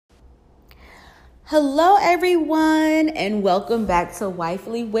Hello, everyone, and welcome back to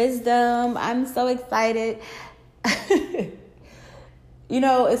Wifely Wisdom. I'm so excited.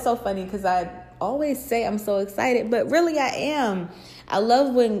 It's so funny because I always say I'm so excited, but really I am. I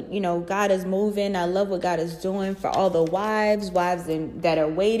love when, God is moving. I love what God is doing for all the wives that are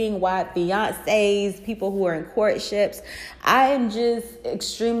waiting, fiancés, people who are in courtships. I am just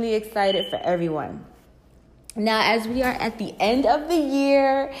extremely excited for everyone. Now, as we are at the end of the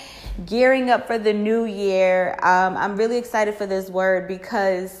year, gearing up for the new year, I'm really excited for this word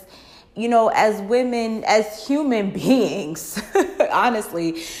because, as women, as human beings,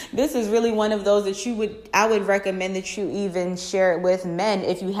 honestly, this is really one of those that I would recommend that you even share it with men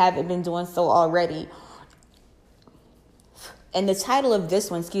if you haven't been doing so already. And the title of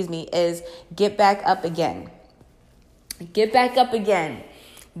this one, is Get Back Up Again. Get back up again.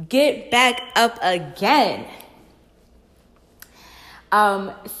 Get back up again.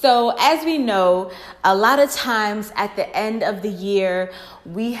 So as we know, a lot of times at the end of the year,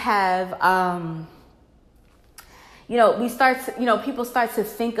 we have, people start to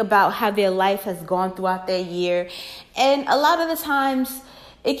think about how their life has gone throughout their year. And a lot of the times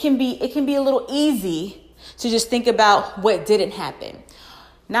it can be a little easy to just think about what didn't happen.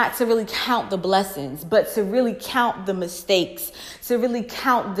 Not to really count the blessings, but to really count the mistakes, to really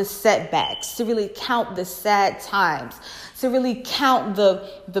count the setbacks, to really count the sad times, to really count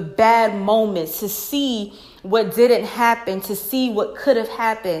the bad moments, to see what didn't happen, to see what could have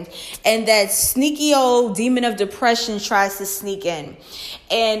happened. And that sneaky old demon of depression tries to sneak in.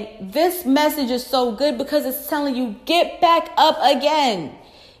 And this message is so good because it's telling you, get back up again.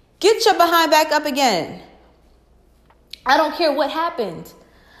 Get your behind back up again. I don't care what happened.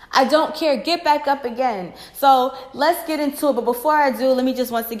 I don't care. Get back up again. So let's get into it. But before I do, let me just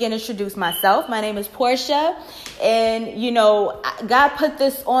once again introduce myself. My name is Portia. And, God put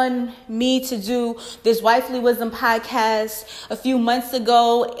this on me to do this Wifely Wisdom podcast a few months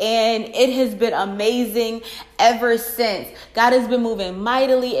ago. And it has been amazing ever since. God has been moving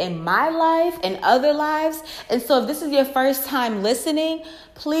mightily in my life and other lives. And so if this is your first time listening,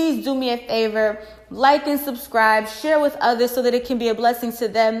 please do me a favor. Like and subscribe, share with others so that it can be a blessing to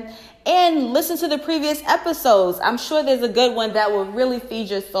them, and listen to the previous episodes. I'm sure there's a good one that will really feed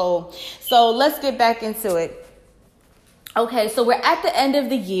your soul. So let's get back into it. Okay, so we're at the end of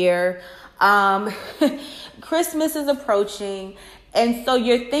the year. Christmas is approaching. And so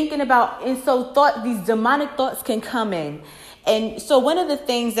you're thinking about, these demonic thoughts can come in. And so one of the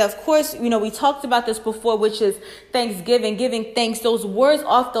things that, of course, we talked about this before, which is Thanksgiving, giving thanks, those words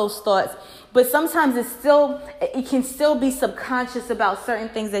off those thoughts. But sometimes it can still be subconscious about certain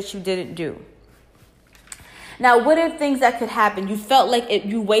things that you didn't do. Now, what are things that could happen? You felt like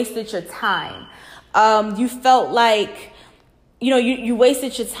you wasted your time. You felt like, you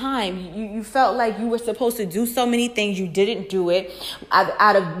wasted your time. You felt like you were supposed to do so many things. You didn't do it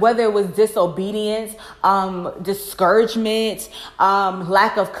out of whether it was disobedience, discouragement,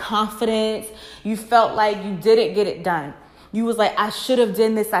 lack of confidence. You felt like you didn't get it done. You was like, I should have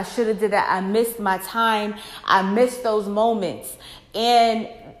done this. I should have did that. I missed my time. I missed those moments. And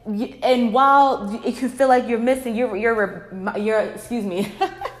while it can feel like you're missing, excuse me,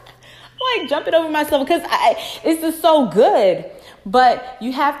 I'm like jumping over myself because it's just so good. But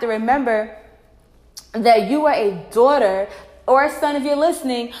you have to remember that you are a daughter or a son, if you're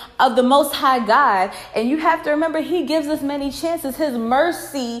listening, of the Most High God. And you have to remember, He gives us many chances. His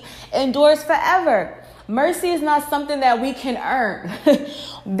mercy endures forever. Mercy is not something that we can earn.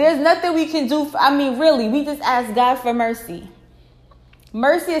 There's nothing we can do. Really, we just ask God for mercy.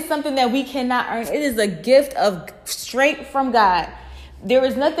 Mercy is something that we cannot earn. It is a gift straight from God. There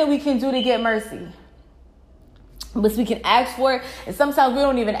is nothing we can do to get mercy. But we can ask for it. And sometimes we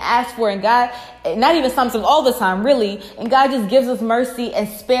don't even ask for it. And God, not even sometimes, all the time, really. And God just gives us mercy and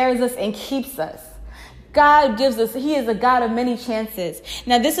spares us and keeps us. God gives us, He is a God of many chances.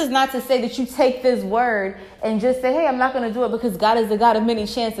 Now, this is not to say that you take this word and just say, hey, I'm not going to do it because God is the God of many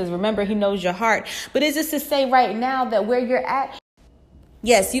chances. Remember, He knows your heart. But it's just to say right now that where you're at,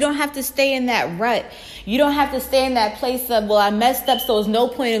 yes, you don't have to stay in that rut. You don't have to stay in that place of, well, I messed up, so there's no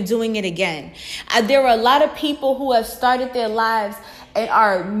point of doing it again. There are a lot of people who have started their lives and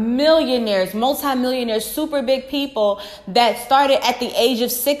are millionaires, multimillionaires, super big people that started at the age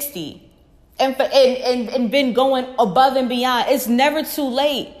of 60. And been going above and beyond. It's never too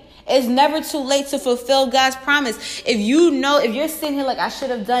late. It's never too late to fulfill God's promise. If you're sitting here like, I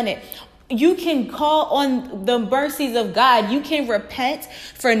should have done it, you can call on the mercies of God. You can repent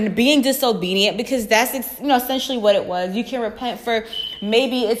for being disobedient because that's essentially what it was. You can repent for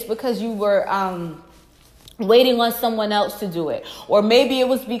maybe it's because you were waiting on someone else to do it. Or maybe it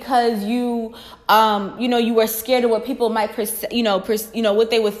was because you were scared of what people might, what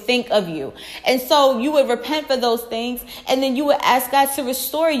they would think of you. And so you would repent for those things, and then you would ask God to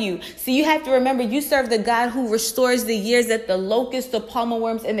restore you. So you have to remember, you serve the God who restores the years that the locusts, the palmer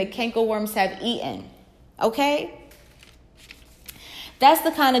worms, and the cankerworms have eaten. Okay? That's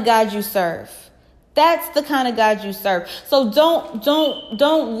the kind of God you serve. That's the kind of God you serve. So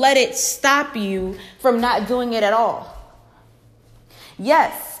don't let it stop you from not doing it at all.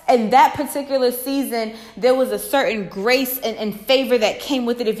 Yes, in that particular season, there was a certain grace and favor that came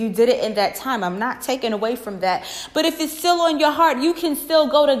with it if you did it in that time. I'm not taking away from that. But if it's still on your heart, you can still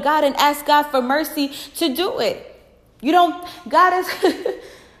go to God and ask God for mercy to do it. God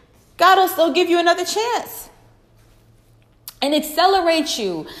will still give you another chance. And accelerate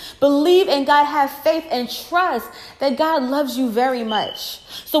you. Believe in God, have faith, and trust that God loves you very much.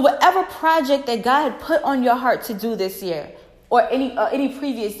 So whatever project that God put on your heart to do this year, or any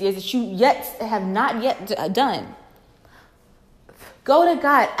previous years that you have not yet done, go to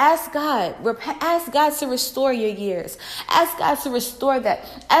God. Ask God. Ask God to restore your years. Ask God to restore that.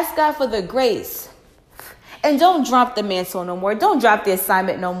 Ask God for the grace. And don't drop the mantle no more. Don't drop the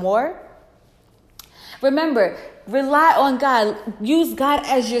assignment no more. Remember, rely on God. Use God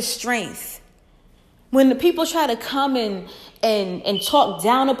as your strength. When the people try to come and talk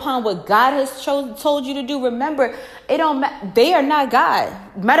down upon what God has told you to do, remember, they are not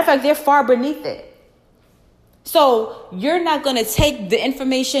God. Matter of fact, they're far beneath it. So you're not going to take the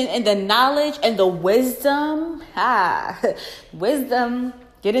information and the knowledge and the wisdom. Wisdom.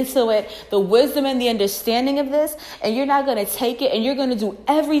 Get into it. The wisdom and the understanding of this. And you're not going to take it and you're going to do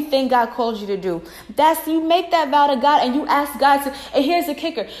everything God calls you to do. You make that vow to God and you ask God to. And here's the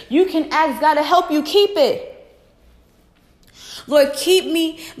kicker. You can ask God to help you keep it. Lord, keep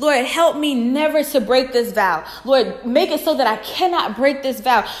me. Lord, help me never to break this vow. Lord, make it so that I cannot break this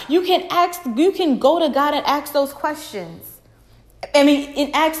vow. You can go to God and ask those questions. And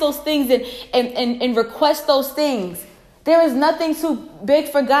ask those things and request those things. There is nothing too big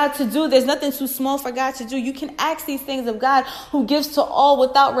for God to do. There's nothing too small for God to do. You can ask these things of God, who gives to all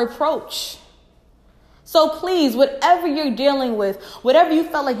without reproach. So please, whatever you're dealing with, whatever you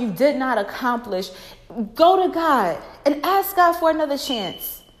felt like you did not accomplish, go to God and ask God for another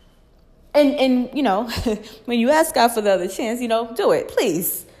chance. And when you ask God for the other chance, do it,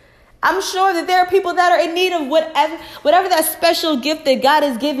 please. I'm sure that there are people that are in need of whatever that special gift that God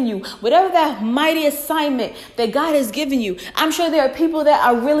has given you, whatever that mighty assignment that God has given you. I'm sure there are people that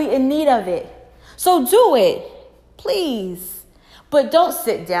are really in need of it. So do it, please. But don't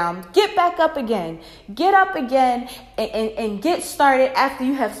sit down. Get back up again. Get up again and get started after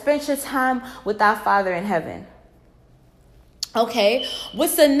you have spent your time with our Father in heaven. Okay,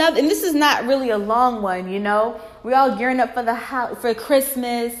 what's another? And this is not really a long one, We're all gearing up for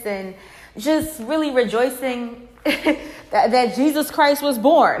Christmas and just really rejoicing that Jesus Christ was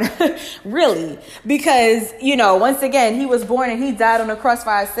born, really. Because, once again, he was born and he died on the cross for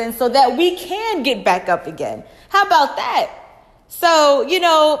our sins so that we can get back up again. How about that? So,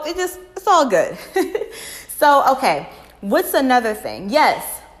 it's all good. So, okay, what's another thing? Yes.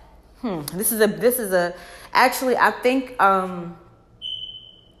 Actually, I think, I'm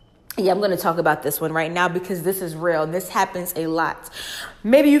going to talk about this one right now because this is real. This happens a lot.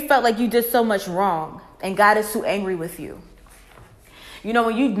 Maybe you felt like you did so much wrong and God is too angry with you.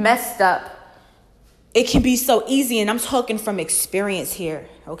 When you messed up, it can be so easy. And I'm talking from experience here.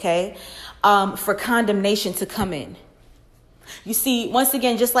 Okay. For condemnation to come in. You see, once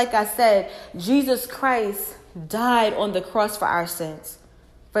again, just like I said, Jesus Christ died on the cross for our sins.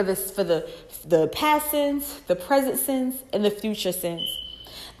 For the past sins, the present sins, and the future sins.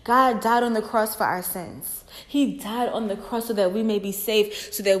 God died on the cross for our sins. He died on the cross so that we may be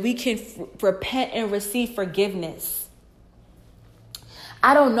saved, so that we can repent and receive forgiveness.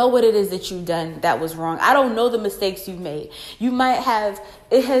 I don't know what it is that you've done that was wrong. I don't know the mistakes you've made. You might have,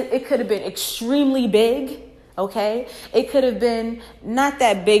 it could have been extremely big. Okay, it could have been not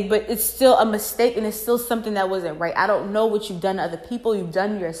that big, but it's still a mistake and it's still something that wasn't right. I don't know what you've done to other people. You've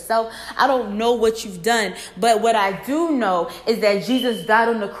done yourself. I don't know what you've done. But what I do know is that Jesus died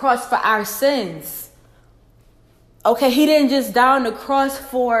on the cross for our sins. Okay, he didn't just die on the cross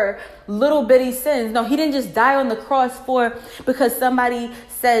for little bitty sins. No, he didn't just die on the cross because somebody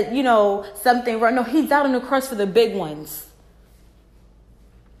said, something wrong. No, he died on the cross for the big ones.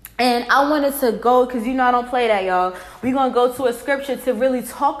 And I wanted to go, because I don't play that, y'all. We're going to go to a scripture to really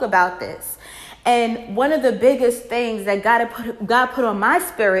talk about this. And one of the biggest things that God put on my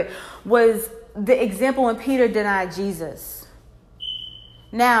spirit was the example when Peter denied Jesus.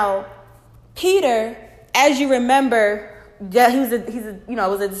 Now, Peter, as you remember, yeah, he's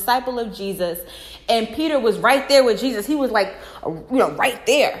was a disciple of Jesus, and Peter was right there with Jesus. He was like, right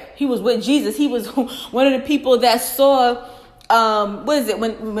there. He was with Jesus. He was one of the people that saw,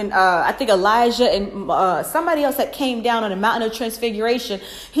 when I think Elijah and somebody else that came down on the mountain of transfiguration.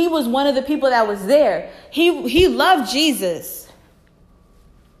 He was one of the people that was there. He loved Jesus.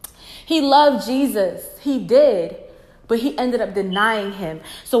 He loved Jesus. He did. But he ended up denying him.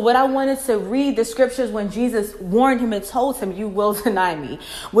 So what I wanted to read the scriptures when Jesus warned him and told him, you will deny me,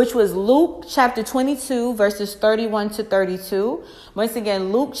 which was Luke chapter 22, verses 31 to 32. Once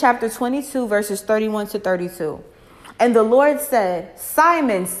again, Luke chapter 22, verses 31 to 32. And the Lord said,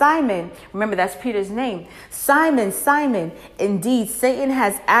 Simon, Simon, remember that's Peter's name. Simon, Simon, indeed, Satan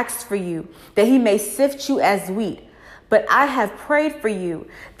has asked for you that he may sift you as wheat. But I have prayed for you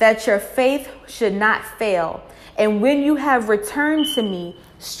that your faith should not fail. And when you have returned to me,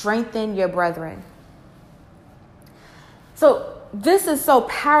 strengthen your brethren. So this is so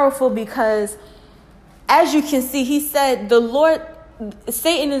powerful because, as you can see, he said,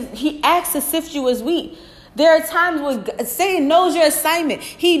 he acts to sift you as wheat. There are times when Satan knows your assignment.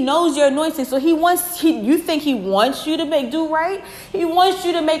 He knows your anointing. So you think he wants you to do right? He wants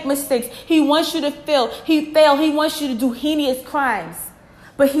you to make mistakes. He wants you to fail. He wants you to do heinous crimes.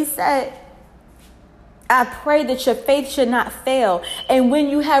 But he said, I pray that your faith should not fail. And when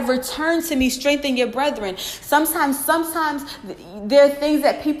you have returned to me, strengthen your brethren. Sometimes there are things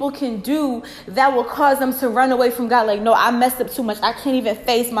that people can do that will cause them to run away from God. Like, no, I messed up too much. I can't even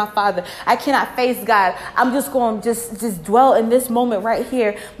face my Father. I cannot face God. I'm just going to just dwell in this moment right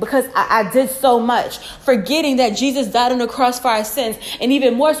here because I did so much. Forgetting that Jesus died on the cross for our sins. And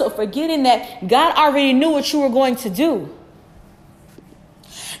even more so, forgetting that God already knew what you were going to do.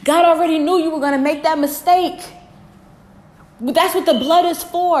 God already knew you were going to make that mistake. But that's what the blood is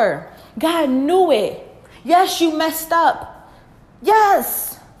for. God knew it. Yes, you messed up.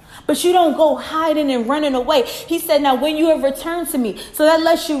 Yes. But you don't go hiding and running away. He said, now when you have returned to me. So that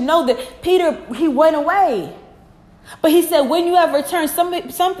lets you know that Peter, he went away. But he said, when you have returned, some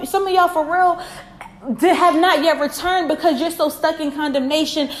of y'all for real have not yet returned because you're so stuck in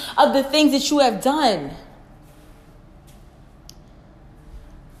condemnation of the things that you have done.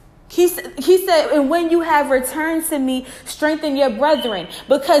 He said, and when you have returned to me, strengthen your brethren,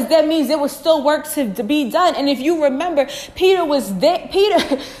 because that means there was still work to be done. And if you remember, Peter was there. Peter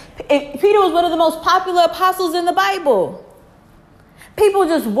was one of the most popular apostles in the Bible. People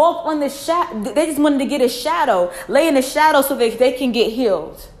just walked on the shadow. They just wanted to get a shadow, lay in the shadow so that they can get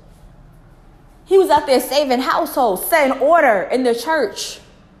healed. He was out there saving households, setting order in the church.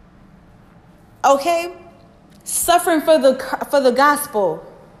 Okay? Suffering for the gospel.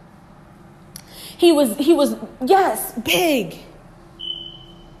 He was, yes, big.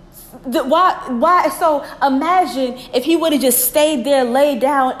 Why? So imagine if he would have just stayed there, laid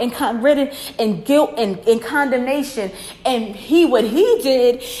down and ridden in guilt and in condemnation. And what he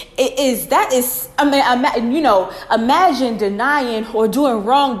did imagine denying or doing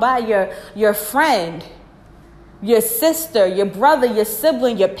wrong by your friend, your sister, your brother, your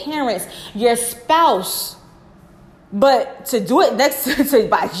sibling, your parents, your spouse. But to do it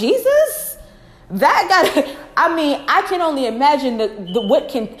by Jesus? I can only imagine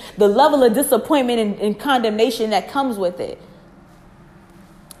the level of disappointment and condemnation that comes with it.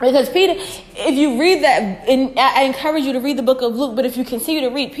 Because Peter, if you read that, and I encourage you to read the book of Luke, but if you continue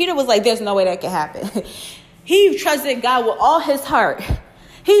to read, Peter was like, there's no way that can happen. He trusted God with all his heart.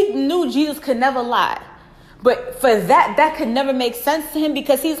 He knew Jesus could never lie. But for that could never make sense to him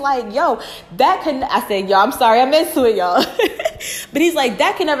because he's like, I said, I'm sorry, I'm into it, y'all. But he's like,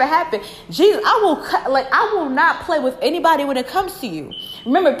 that can never happen. Jesus, I will not play with anybody when it comes to you.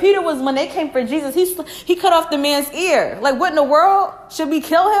 Remember, Peter was, when they came for Jesus, he cut off the man's ear. Like, what in the world? Should we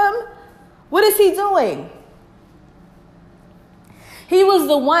kill him? What is he doing? He was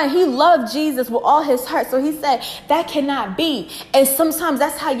the one, he loved Jesus with all his heart. So he said, that cannot be. And sometimes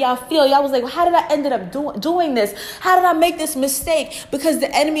that's how y'all feel. Y'all was like, well, how did I end up doing this? How did I make this mistake? Because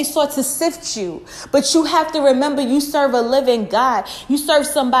the enemy sought to sift you. But you have to remember, you serve a living God. You serve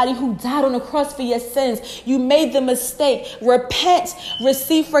somebody who died on the cross for your sins. You made the mistake. Repent,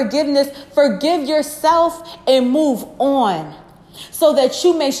 receive forgiveness, forgive yourself, and move on. So that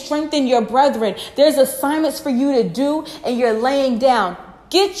you may strengthen your brethren. There's assignments for you to do and you're laying down.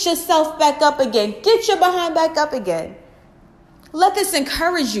 Get yourself back up again. Get your behind back up again. Let this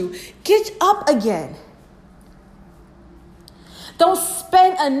encourage you. Get up again. Don't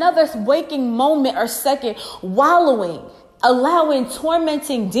spend another waking moment or second wallowing allowing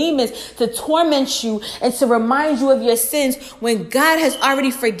tormenting demons to torment you and to remind you of your sins when God has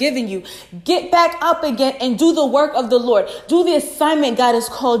already forgiven you. Get back up again and do the work of the Lord. Do the assignment God has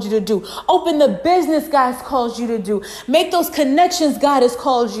called you to do. Open the business God has called you to do. Make those connections God has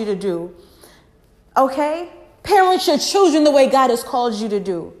called you to do. Okay? Parent your children the way God has called you to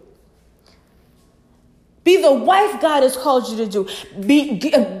do. Be the wife God has called you to do. Be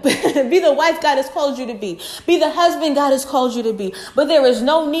the wife God has called you to be. Be the husband God has called you to be. But there is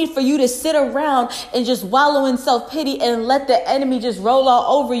no need for you to sit around and just wallow in self-pity and let the enemy just roll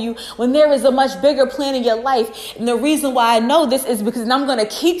all over you when there is a much bigger plan in your life. And the reason why I know this is because, and I'm going to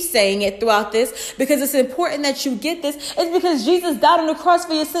keep saying it throughout this, because it's important that you get this, is because Jesus died on the cross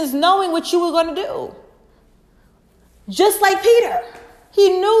for your sins, knowing what you were going to do. Just like Peter. He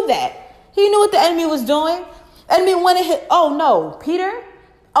knew that. He knew what the enemy was doing. Enemy wanted him. Oh no, Peter.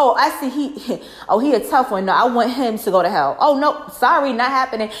 Oh, I see. He a tough one. No, I want him to go to hell. Oh no, sorry, not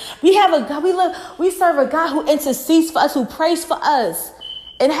happening. We have a God. We serve a God who intercedes for us, who prays for us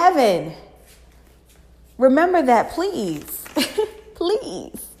in heaven. Remember that, please,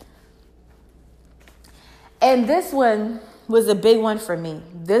 please. And this one was a big one for me.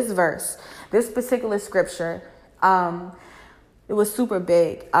 This verse, this particular scripture, it was super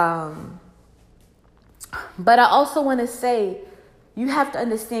big. But I also want to say, you have to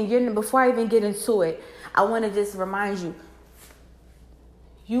understand, before I even get into it, I want to just remind you,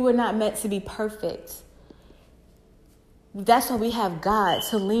 you were not meant to be perfect. That's why we have God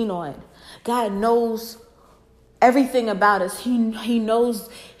to lean on. God knows everything about us. He knows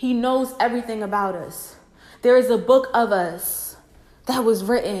everything about us. There is a book of us that was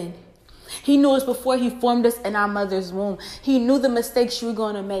written. He knew us before he formed us in our mother's womb. He knew the mistakes you were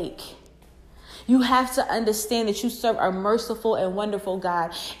going to make. You have to understand that you serve a merciful and wonderful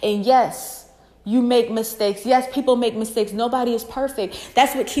God. And yes, you make mistakes. Yes, people make mistakes. Nobody is perfect.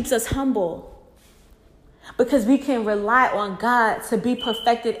 That's what keeps us humble. Because we can rely on God to be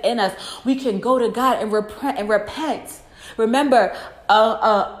perfected in us. We can go to God and repent. Remember,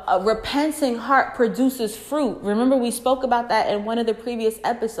 a repenting heart produces fruit. Remember, we spoke about that in one of the previous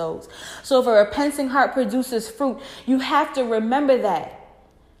episodes. So if a repenting heart produces fruit, you have to remember that.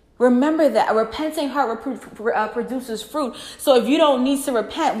 Remember that a repenting heart produces fruit. So if you don't need to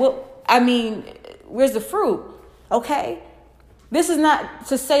repent, where's the fruit? Okay? This is not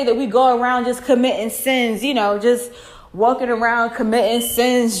to say that we go around just committing sins, just walking around committing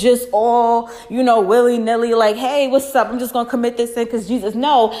sins, just all, willy-nilly, like, hey, what's up? I'm just going to commit this sin because Jesus.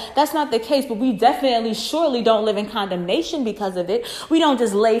 No, that's not the case. But we definitely, surely don't live in condemnation because of it. We don't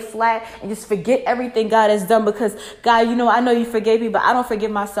just lay flat and just forget everything God has done because, God, I know you forgave me, but I don't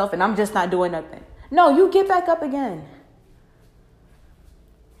forgive myself and I'm just not doing nothing. No, you get back up again.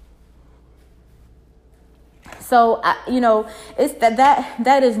 So, it's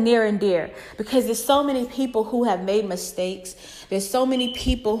that is near and dear because there's so many people who have made mistakes. There's so many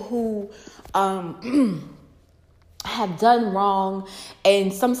people who have done wrong,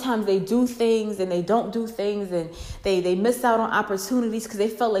 and sometimes they do things and they don't do things, and they miss out on opportunities because they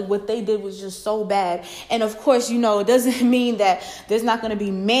felt like what they did was just so bad. And of course, it doesn't mean that there's not going to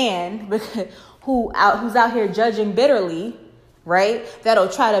be man who's out here judging bitterly, right? That'll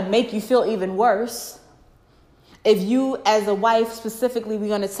try to make you feel even worse. If you as a wife specifically, we're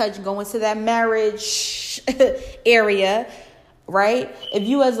going to go into that marriage area, right? If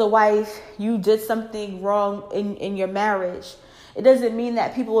you as a wife, you did something wrong in your marriage, it doesn't mean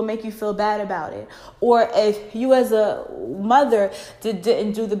that people will make you feel bad about it. Or if you as a mother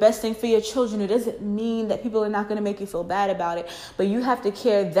didn't do the best thing for your children, it doesn't mean that people are not going to make you feel bad about it. But you have to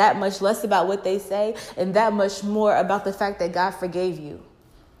care that much less about what they say and that much more about the fact that God forgave you.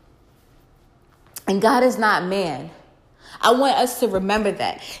 And God is not man. I want us to remember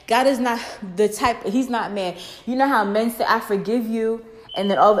that. God is not he's not man. You know how men say, I forgive you, and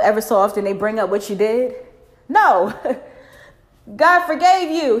then ever so often they bring up what you did? No. God forgave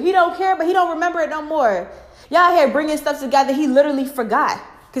you. He don't care, but he don't remember it no more. Y'all here bringing stuff to God that he literally forgot.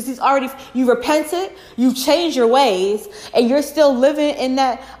 Because you repented, you changed your ways, and you're still living in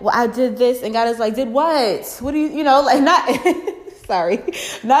that, well, I did this, and God is like, did what? What do you not... Sorry,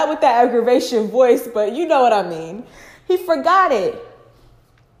 not with that aggravation voice, but you know what I mean. He forgot it.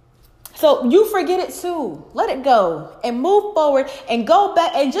 So you forget it too. Let it go and move forward and go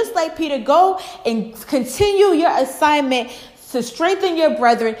back. And just like Peter, go and continue your assignment to strengthen your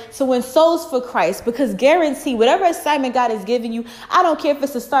brethren to win souls for Christ. Because guarantee whatever assignment God has given you, I don't care if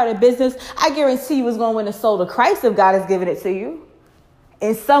it's to start a business, I guarantee you is going to win a soul to Christ if God has given it to you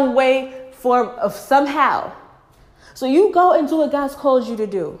in some way, form of somehow. So you go and do what God's called you to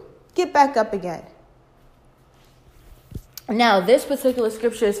do. Get back up again. Now, this particular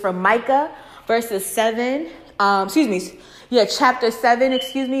scripture is from Micah, chapter 7,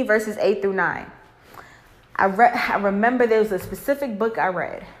 verses 8 through 9. I remember there was a specific book I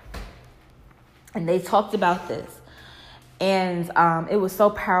read, and they talked about this, and it was so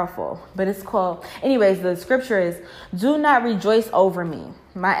powerful. But it's called, anyways, the scripture is, "Do not rejoice over me,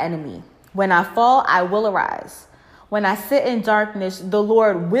 my enemy. When I fall, I will arise. When I sit in darkness, the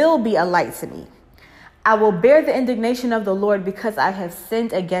Lord will be a light to me. I will bear the indignation of the Lord because I have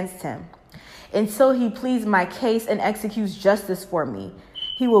sinned against him. Until he pleads my case and executes justice for me,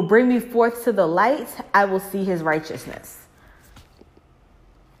 he will bring me forth to the light. I will see his righteousness."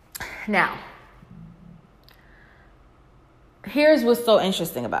 Now, here's what's so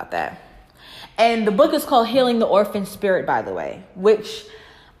interesting about that. And the book is called Healing the Orphan Spirit, by the way, which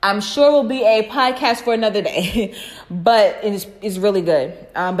I'm sure will be a podcast for another day, but it's really good.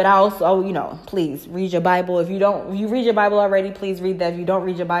 But I also, please read your Bible. If you read your Bible already, please read that. If you don't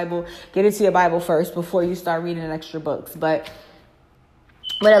read your Bible, get into your Bible first before you start reading extra books. But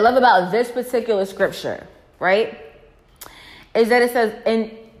what I love about this particular scripture, right, is that it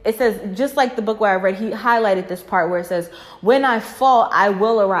says, just like the book where I read, he highlighted this part where it says, "When I fall, I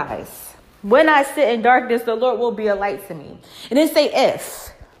will arise. When I sit in darkness, the Lord will be a light to me." It didn't say if.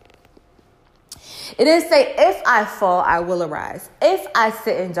 It didn't say, "If I fall, I will arise. If I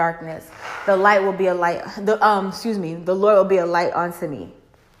sit in darkness, the light will be a light. The Lord will be a light unto me."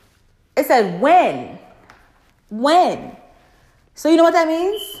 It said when. When. So you know what that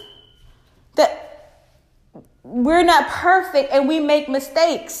means? That we're not perfect and we make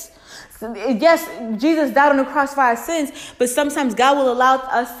mistakes. Yes, Jesus died on the cross for our sins, but sometimes God will allow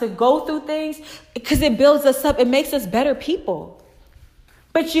us to go through things because it builds us up. It makes us better people.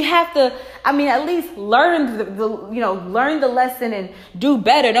 But you have to, at least learn learn the lesson and do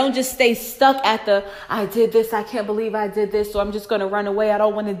better. Don't just stay stuck at I did this, I can't believe I did this, so I'm just going to run away. I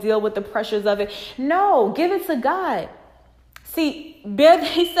don't want to deal with the pressures of it. No, give it to God. See,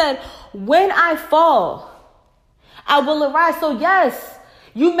 he said, "When I fall, I will arise." So yes,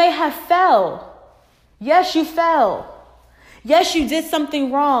 you may have fell. Yes, you fell. Yes, you did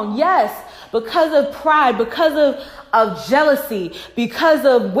something wrong. Yes, because of pride, because of jealousy, because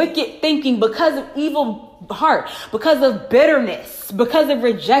of wicked thinking, because of evil heart, because of bitterness, because of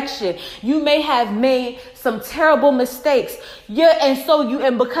rejection. You may have made some terrible mistakes.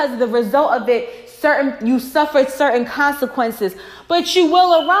 And because of the result of it, you suffered certain consequences, but you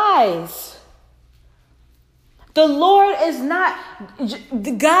will arise. The Lord is not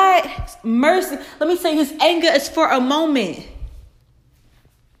God's mercy. Let me say, his anger is for a moment,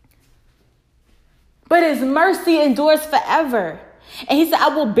 but his mercy endures forever. And he said, "I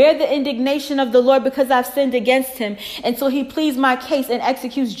will bear the indignation of the Lord because I've sinned against him, until he pleads my case and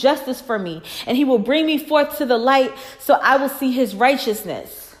executes justice for me. And he will bring me forth to the light, so I will see his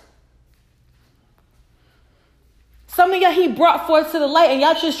righteousness." Some of y'all he brought forth to the light and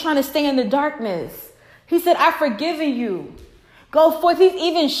y'all just trying to stay in the darkness. He said, "I've forgiven you. Go forth." He's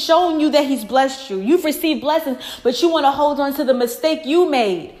even shown you that he's blessed you. You've received blessings, but you want to hold on to the mistake you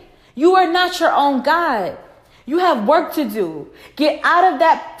made. You are not your own God. You have work to do. Get out of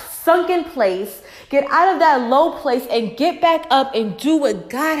that sunken place. Get out of that low place and get back up and do what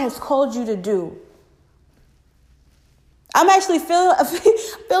God has called you to do. I'm actually feeling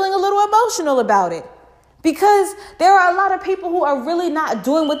a little emotional about it, because there are a lot of people who are really not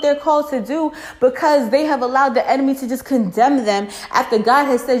doing what they're called to do because they have allowed the enemy to just condemn them after God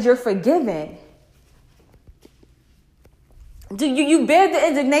has said you're forgiven. You bear the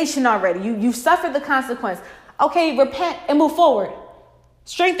indignation already. You suffered the consequence. Okay, repent and move forward.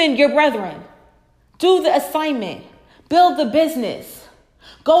 Strengthen your brethren. Do the assignment. Build the business.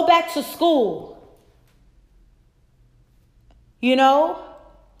 Go back to school.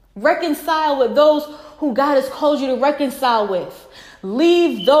 Reconcile with those who God has called you to reconcile with.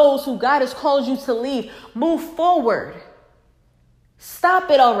 Leave those who God has called you to leave. Move forward.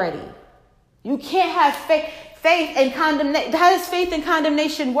 Stop it already. You can't have faith and condemnation. How does faith and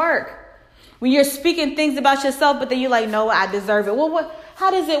condemnation work? When you're speaking things about yourself, but then you're like, "No, I deserve it." Well, how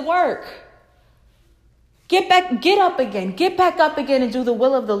does it work? Get up again. Get back up again and do the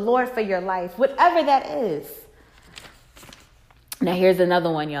will of the Lord for your life, whatever that is. Now, here's another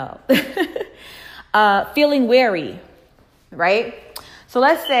one, y'all. Feeling weary, right? So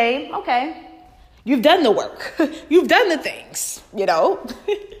let's say, okay, you've done the work. You've done the things,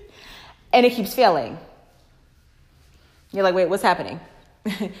 and it keeps failing. You're like, "Wait, what's happening?"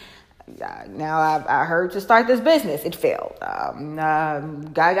 Now I heard to start this business. It failed.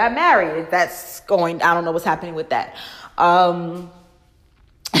 Guy got married. That's going, I don't know what's happening with that.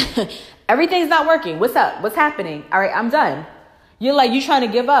 Everything's not working. What's up? What's happening? All right, I'm done. You're trying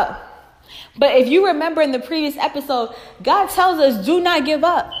to give up. But if you remember in the previous episode, God tells us, do not give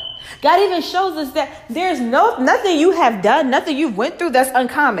up. God even shows us that there's nothing you have done, nothing you've went through that's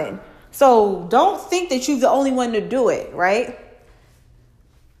uncommon. So don't think that you're the only one to do it, right?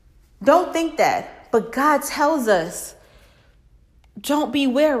 Don't think that. But God tells us, don't be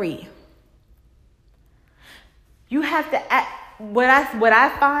weary. You have to act. What I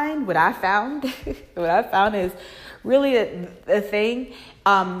found is really a thing.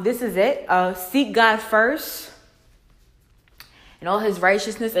 This is it. Seek God first, and all his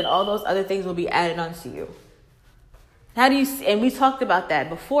righteousness and all those other things will be added unto you. How do you, and we talked about that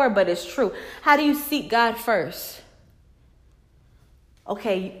before, but it's true. How do you seek God first?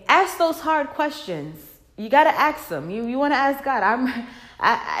 Okay, ask those hard questions. You got to ask them. You want to ask God.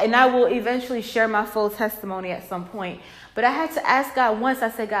 I will eventually share my full testimony at some point. But I had to ask God once. I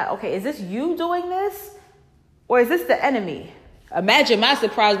said, God, okay, is this you doing this? Or is this the enemy? Imagine my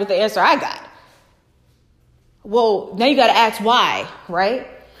surprise with the answer I got. Well, now you got to ask why, right?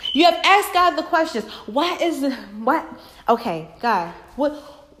 You have asked God the questions. Okay, God,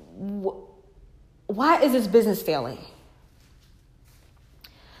 why is this business failing?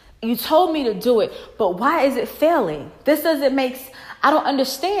 You told me to do it, but why is it failing? I don't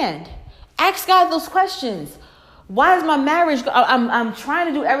understand. Ask God those questions. Why is my marriage, I'm trying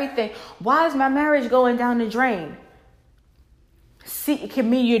to do everything. Why is my marriage going down the drain? See, it can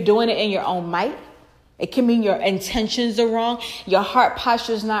mean you're doing it in your own might. It can mean your intentions are wrong. Your heart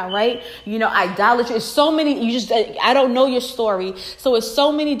posture is not right. Idolatry. It's so many, I don't know your story. So it's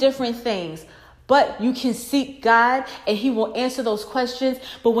so many different things. But you can seek God and he will answer those questions.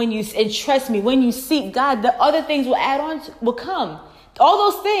 But and trust me, when you seek God, the other things will come.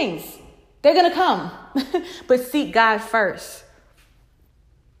 All those things, they're going to come. But seek God first.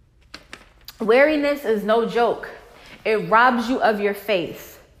 Weariness is no joke. It robs you of your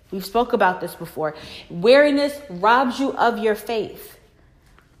faith. We've spoke about this before. Weariness robs you of your faith.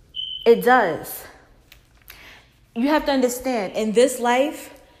 It does. You have to understand, in this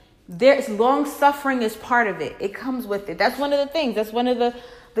life, there's long suffering is part of it. It comes with it. That's one of the things. That's one of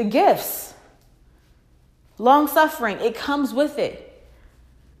the gifts. Long suffering, it comes with it.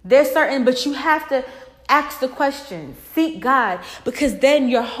 But you have to ask the questions. Seek God, because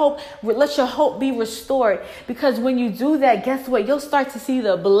then let your hope be restored. Because when you do that, guess what? You'll start to see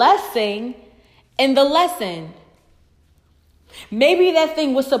the blessing in the lesson. Maybe that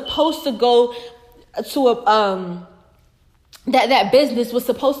thing was supposed to go to that business was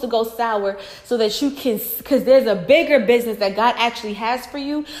supposed to go sour so that you can, because there's a bigger business that God actually has for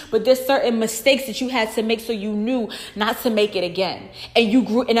you, but there's certain mistakes that you had to make so you knew not to make it again. And you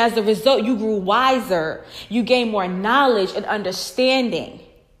grew, and as a result, you grew wiser. You gained more knowledge and understanding.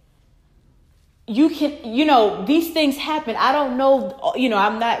 You can, these things happen. I don't know,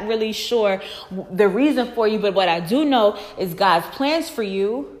 I'm not really sure the reason for you, but what I do know is God's plans for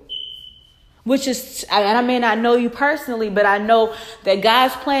you. Which is, and I may not know you personally, but I know that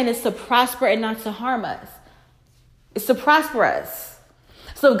God's plan is to prosper and not to harm us. It's to prosper us.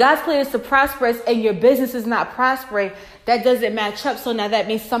 So if God's plan is to prosper us and your business is not prospering, that doesn't match up. So now that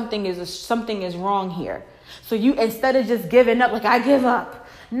means something is wrong here. So you, instead of just giving up, like I give up.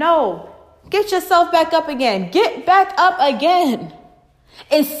 No, get yourself back up again. Get back up again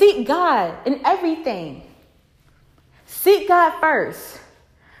and seek God in everything. Seek God first.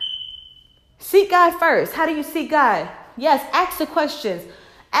 Seek God first. How do you seek God? Yes, ask the questions.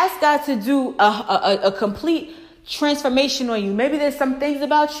 Ask God to do a complete transformation on you. Maybe there's some things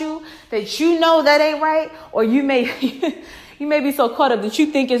about you that that ain't right, or you may be so caught up that you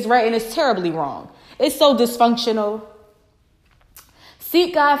think is right and it's terribly wrong. It's so dysfunctional.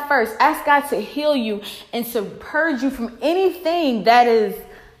 Seek God first. Ask God to heal you and to purge you from anything that is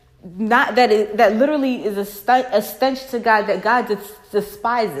not that literally is a stench to God, that God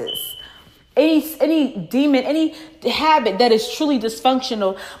despises. Any demon, any habit that is truly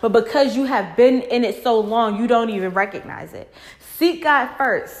dysfunctional, but because you have been in it so long, you don't even recognize it. Seek God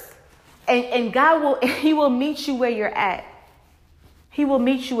first, and He will meet you where you're at. He will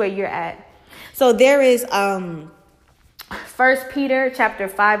meet you where you're at. So there is 1 Peter chapter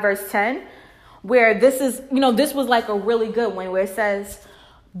 5 verse 10, where this was like a really good one, where it says,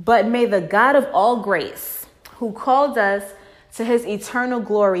 "But may the God of all grace, who called us to his eternal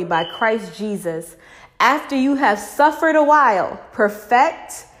glory by Christ Jesus, after you have suffered a while,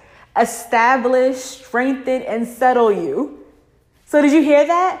 perfect, establish, strengthen, and settle you." So did you hear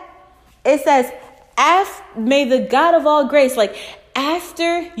that? It says, may the God of all grace, like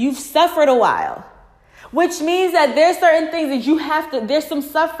after you've suffered a while. which means that there's certain things that there's some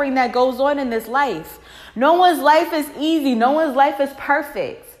suffering that goes on in this life. No one's life is easy. No one's life is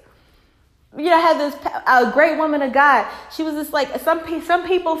perfect. I had a great woman of God. She was just like, some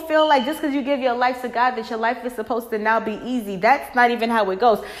people feel like just because you give your life to God that your life is supposed to now be easy. That's not even how it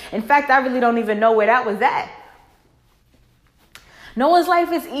goes. In fact, I really don't even know where that was at. No one's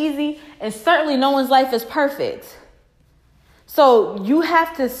life is easy, and certainly no one's life is perfect. So you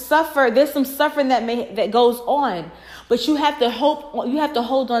have to suffer. There's some suffering that goes on, but you have to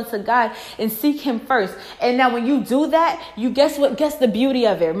hold on to God and seek him first. And now when you do that, guess the beauty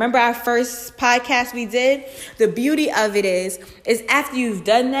of it. Remember our first podcast we did? The beauty of it is after you've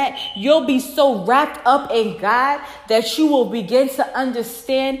done that, you'll be so wrapped up in God that you will begin to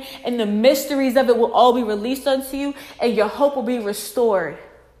understand, and the mysteries of it will all be released unto you, and your hope will be restored.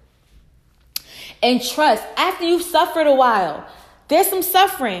 And trust, after you've suffered a while, there's some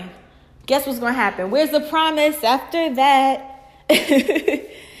suffering. Guess what's going to happen? Where's the promise after that?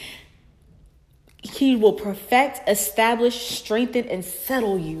 He will perfect, establish, strengthen, and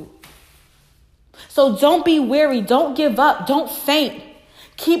settle you. So don't be weary. Don't give up. Don't faint.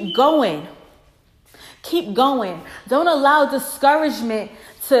 Keep going. Keep going. Don't allow discouragement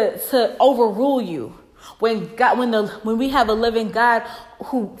to overrule you. When we have a living God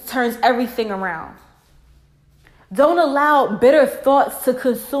who turns everything around. Don't allow bitter thoughts to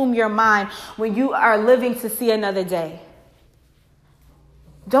consume your mind when you are living to see another day.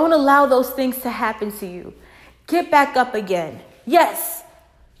 Don't allow those things to happen to you. Get back up again. Yes,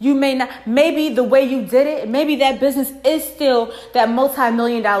 you may not, maybe the way you did it, maybe that business is still that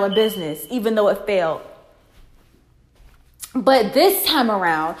multi-million-dollar business, even though it failed. But this time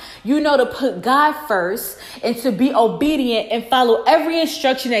around, to put God first and to be obedient and follow every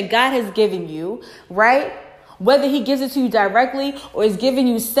instruction that God has given you, right? Whether he gives it to you directly or is giving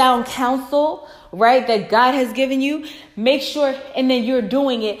you sound counsel, right, that God has given you, make sure, and then you're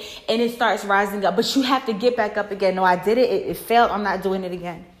doing it and it starts rising up. But you have to get back up again. No, I did it. It failed. I'm not doing it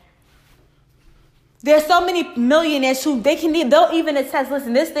again. There's so many millionaires who they'll even attest,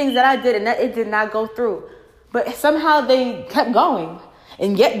 listen, there's things that I did and that it did not go through. But somehow they kept going,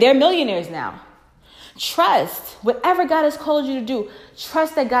 and yet they're millionaires now. Trust whatever God has called you to do.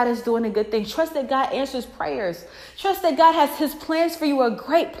 Trust that God is doing a good thing. Trust that God answers prayers. Trust that God has his plans for you are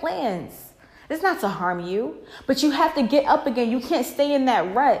great plans. It's not to harm you, but you have to get up again. You can't stay in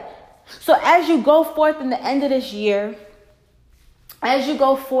that rut. So as you go forth in the end of this year, as you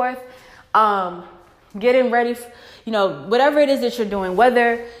go forth, getting ready, whatever it is that you're doing,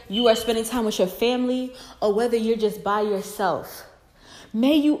 whether you are spending time with your family or whether you're just by yourself,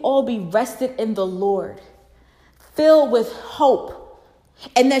 may you all be rested in the Lord, filled with hope,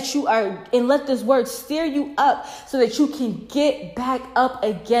 and and let this word steer you up so that you can get back up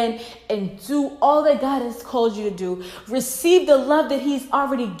again and do all that God has called you to do. Receive the love that he's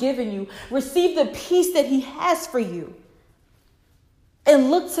already given you. Receive the peace that he has for you.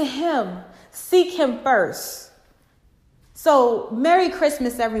 And look to him. Seek him first. So, Merry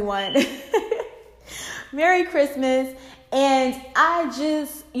Christmas, everyone. Merry Christmas. And I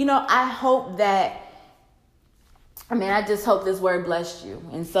just, I just hope this word blessed you.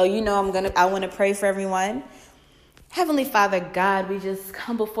 And so, I want to pray for everyone. Heavenly Father, God, we just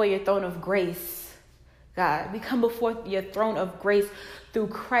come before your throne of grace. God, we come before your throne of grace through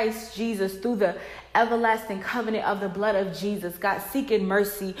Christ Jesus, through the everlasting covenant of the blood of Jesus. God, seeking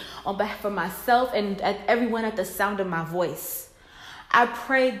mercy on behalf of myself and everyone at the sound of my voice. I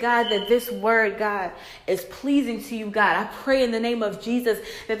pray, God, that this word, God, is pleasing to you, God. I pray in the name of Jesus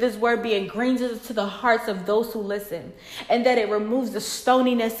that this word be ingrained into the hearts of those who listen, and that it removes the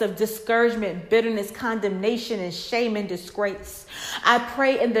stoniness of discouragement, bitterness, condemnation, and shame and disgrace. I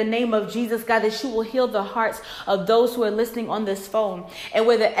pray in the name of Jesus, God, that you will heal the hearts of those who are listening on this phone, and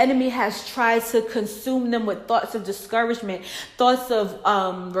where the enemy has tried to consume them with thoughts of discouragement, thoughts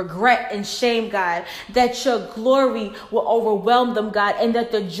of regret and shame, God, that your glory will overwhelm them, God, and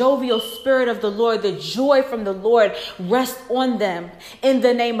that the jovial spirit of the Lord, the joy from the Lord, rest on them in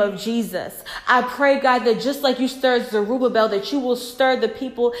the name of Jesus. I pray, God, that just like you stirred Zerubbabel, that you will stir the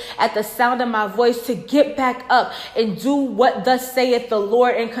people at the sound of my voice to get back up and do what thus saith the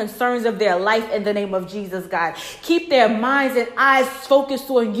Lord in concerns of their life in the name of Jesus, God. Keep their minds and eyes focused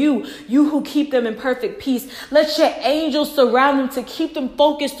on you, you who keep them in perfect peace. Let your angels surround them to keep them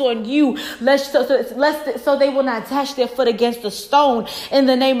focused on you, so they will not dash their foot against the stone. shalom in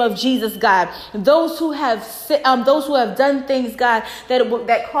the name of Jesus, God. Those who have done things, God,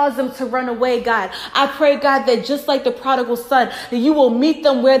 that cause them to run away, God. I pray, God, that just like the prodigal son, that you will meet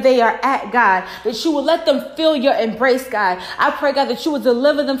them where they are at, God, that you will let them feel your embrace, God. I pray, God, that you will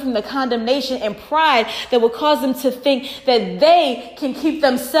deliver them from the condemnation and pride that will cause them to think that they can keep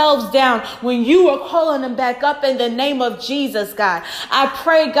themselves down when you are calling them back up in the name of Jesus, God. I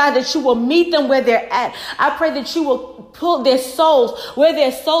pray, God, that you will meet them where they're at. I pray that you will pull their souls where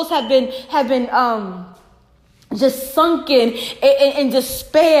their souls have been just sunken in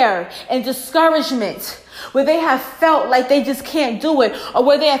despair and discouragement, where they have felt like they just can't do it, or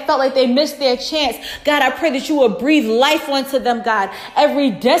where they have felt like they missed their chance. God, I pray that you will breathe life onto them, God. Every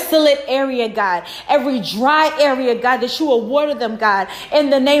desolate area, God, every dry area, God, that you will water them, God,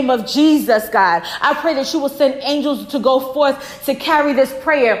 in the name of Jesus, God. I pray that you will send angels to go forth to carry this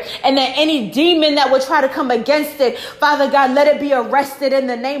prayer, and that any demon that would try to come against it, Father God, let it be arrested in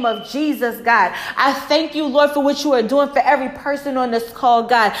the name of Jesus, God. I thank you, Lord, for what you are doing for every person on this call,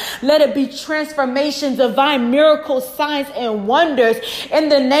 God. Let it be transformations, divine miracles, signs, and wonders in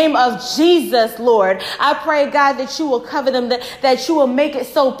the name of Jesus, Lord. I pray, God, that you will cover them, that you will make it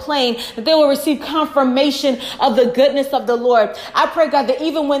so plain that they will receive confirmation of the goodness of the Lord. I pray, God, that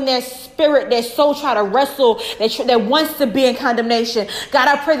even when their spirit, their soul try to wrestle, that wants to be in condemnation, God,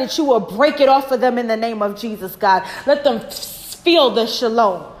 I pray that you will break it off of them in the name of Jesus, God. Let them feel the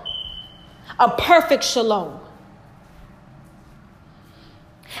shalom, a perfect shalom.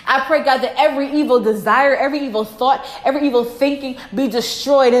 I pray, God, that every evil desire, every evil thought, every evil thinking be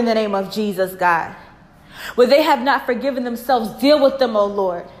destroyed in the name of Jesus, God. Where they have not forgiven themselves, deal with them, oh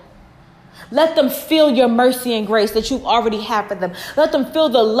Lord. Let them feel your mercy and grace that you've already had for them. Let them feel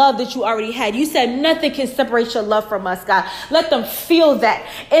the love that you already had. You said nothing can separate your love from us, God. Let them feel that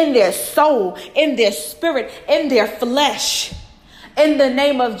in their soul, in their spirit, in their flesh. In the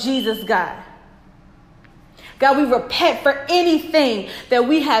name of Jesus, God. God, we repent for anything that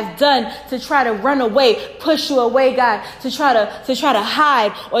we have done to try to run away, push you away, God, to try to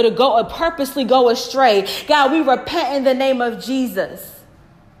hide or to purposely go astray. God, we repent in the name of Jesus.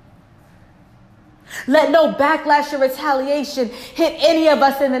 Let no backlash or retaliation hit any of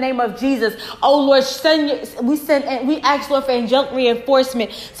us in the name of Jesus. Oh Lord, we ask, Lord, for angelic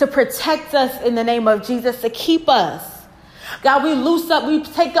reinforcement to protect us in the name of Jesus, to keep us. God, we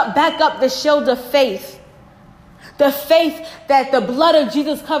take back up the shield of faith. The faith that the blood of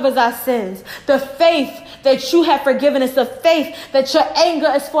Jesus covers our sins. The faith that you have forgiven us. The faith that your anger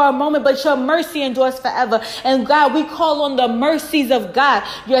is for a moment, but your mercy endures forever. And God, we call on the mercies of God,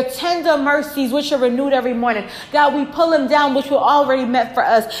 your tender mercies, which are renewed every morning. God, we pull them down, which were already meant for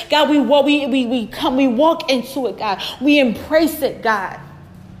us. God, we walk into it, God. We embrace it, God.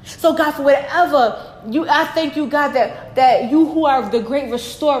 So God, for whatever I thank you, God, that you who are the great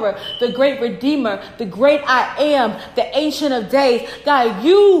restorer, the great redeemer, the great I am, the ancient of days, God,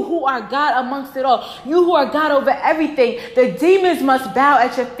 you who are God amongst it all, you who are God over everything, the demons must bow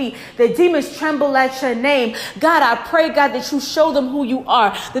at your feet. The demons tremble at your name. God, I pray, God, that you show them who you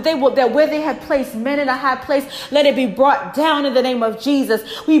are, that where they have placed men in a high place, let it be brought down in the name of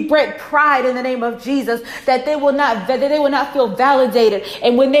Jesus. We break pride in the name of Jesus, that they will not feel validated.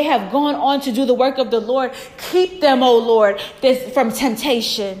 And when they have gone on to do the work of the Lord, keep them, oh Lord, from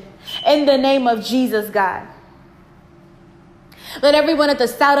temptation. In the name of Jesus, God. Let everyone at the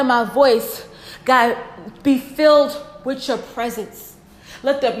sound of my voice, God, be filled with your presence.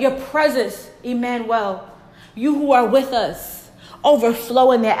 Let your presence, Emmanuel, you who are with us,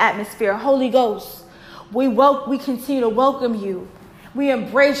 overflow in their atmosphere. Holy Ghost, we continue to welcome you. We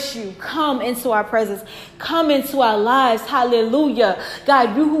embrace you. Come into our presence. Come into our lives. Hallelujah.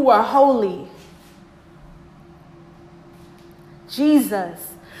 God, you who are holy.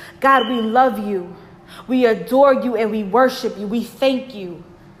 Jesus, God, we love you. We adore you and we worship you. We thank you.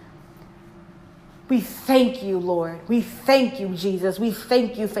 We thank you, Lord. We thank you, Jesus. We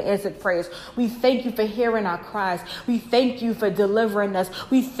thank you for answered prayers. We thank you for hearing our cries. We thank you for delivering us.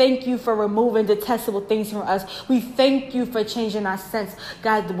 We thank you for removing detestable things from us. We thank you for changing our sense,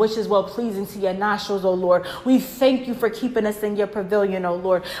 God, which is well pleasing to your nostrils, oh Lord. We thank you for keeping us in your pavilion, oh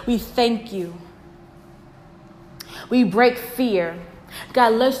Lord. We thank you. We break fear.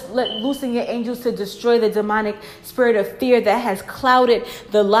 God, loosen your angels to destroy the demonic spirit of fear that has clouded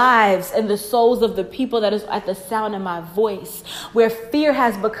the lives and the souls of the people that is at the sound of my voice. Where fear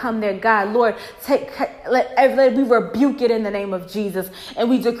has become their God, Lord, let we rebuke it in the name of Jesus. And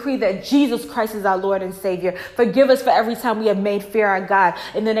we decree that Jesus Christ is our Lord and Savior. Forgive us for every time we have made fear our God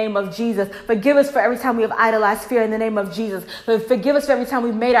in the name of Jesus. Forgive us for every time we have idolized fear in the name of Jesus. Forgive us for every time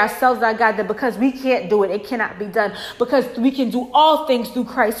we've made ourselves our God, that because we can't do it, it cannot be done. Because we can do all things through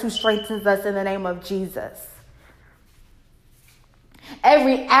Christ who strengthens us in the name of Jesus.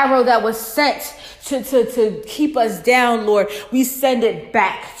 Every arrow that was sent to keep us down, Lord, we send it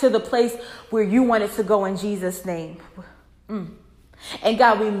back to the place where you want it to go in Jesus' name. And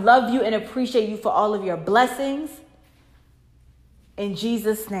God, we love you and appreciate you for all of your blessings. In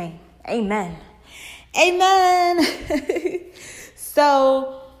Jesus' name, amen. Amen.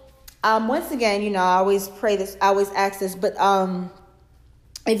 So, once again, I always pray this, I always ask this, but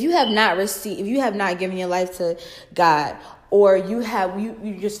if you have not given your life to God, or you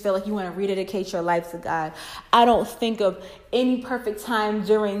just feel like you want to rededicate your life to God, I don't think of any perfect time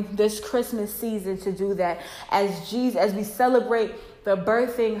during this Christmas season to do that. As we celebrate the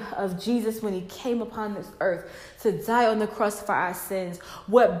birthing of Jesus when he came upon this earth to die on the cross for our sins,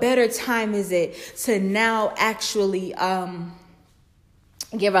 what better time is it to now actually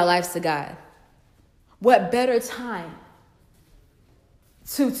give our lives to God? What better time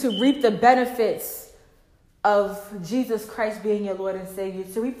to reap the benefits of Jesus Christ being your Lord and Savior,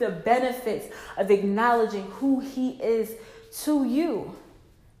 to reap the benefits of acknowledging who he is to you.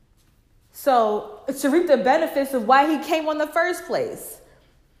 So to reap the benefits of why he came on the first place.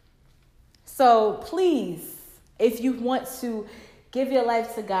 So please, if you want to give your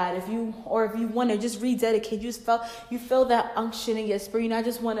life to God, if you want to just rededicate, you feel that unction in your spirit.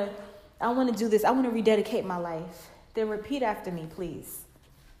 I want to do this. I want to rededicate my life. Then repeat after me, please.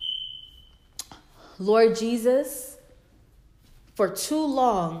 Lord Jesus, for too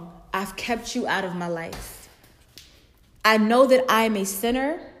long, I've kept you out of my life. I know that I am a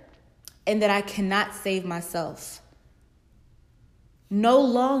sinner and that I cannot save myself. No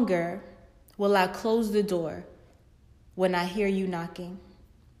longer will I close the door when I hear you knocking.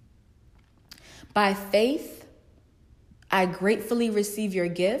 By faith, I gratefully receive your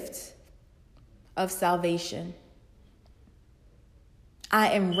gift of salvation.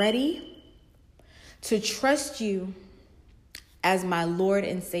 I am ready to trust you as my Lord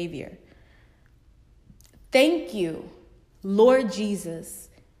and Savior. Thank you, Lord Jesus,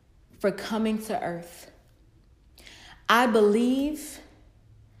 for coming to earth. I believe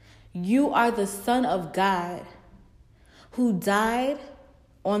you are the Son of God who died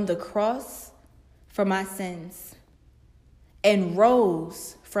on the cross for my sins and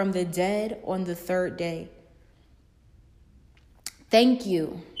rose from the dead on the third day. Thank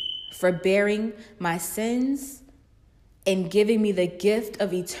you for bearing my sins and giving me the gift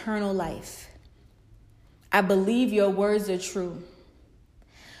of eternal life. I believe your words are true.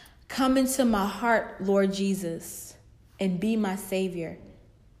 Come into my heart, Lord Jesus, and be my Savior.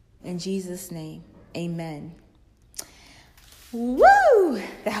 In Jesus' name, amen. Woo!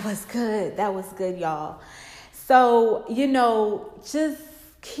 That was good. That was good, y'all. So, just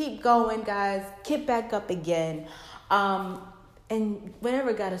keep going, guys. Get back up again. And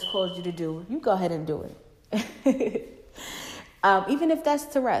whatever God has called you to do, you go ahead and do it. Even if that's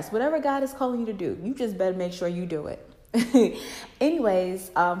to rest, whatever God is calling you to do, you just better make sure you do it.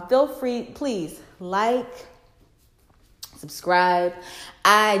 Anyways, feel free, please like, subscribe.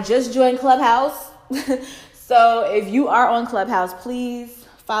 I just joined Clubhouse. So if you are on Clubhouse, please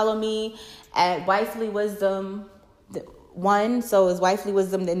follow me at Wifely Wisdom 1. So it's Wifely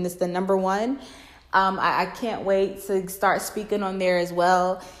Wisdom, and it's the number 1. I can't wait to start speaking on there as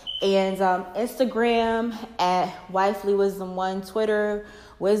well. And Instagram at Wifely Wisdom 1, Twitter,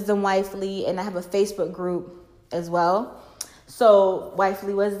 Wisdom Wifely, and I have a Facebook group as well. So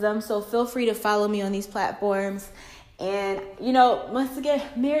Wifely Wisdom. So feel free to follow me on these platforms. And, once again,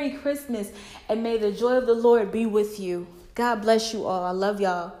 Merry Christmas, and may the joy of the Lord be with you. God bless you all. I love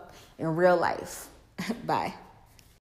y'all in real life. Bye.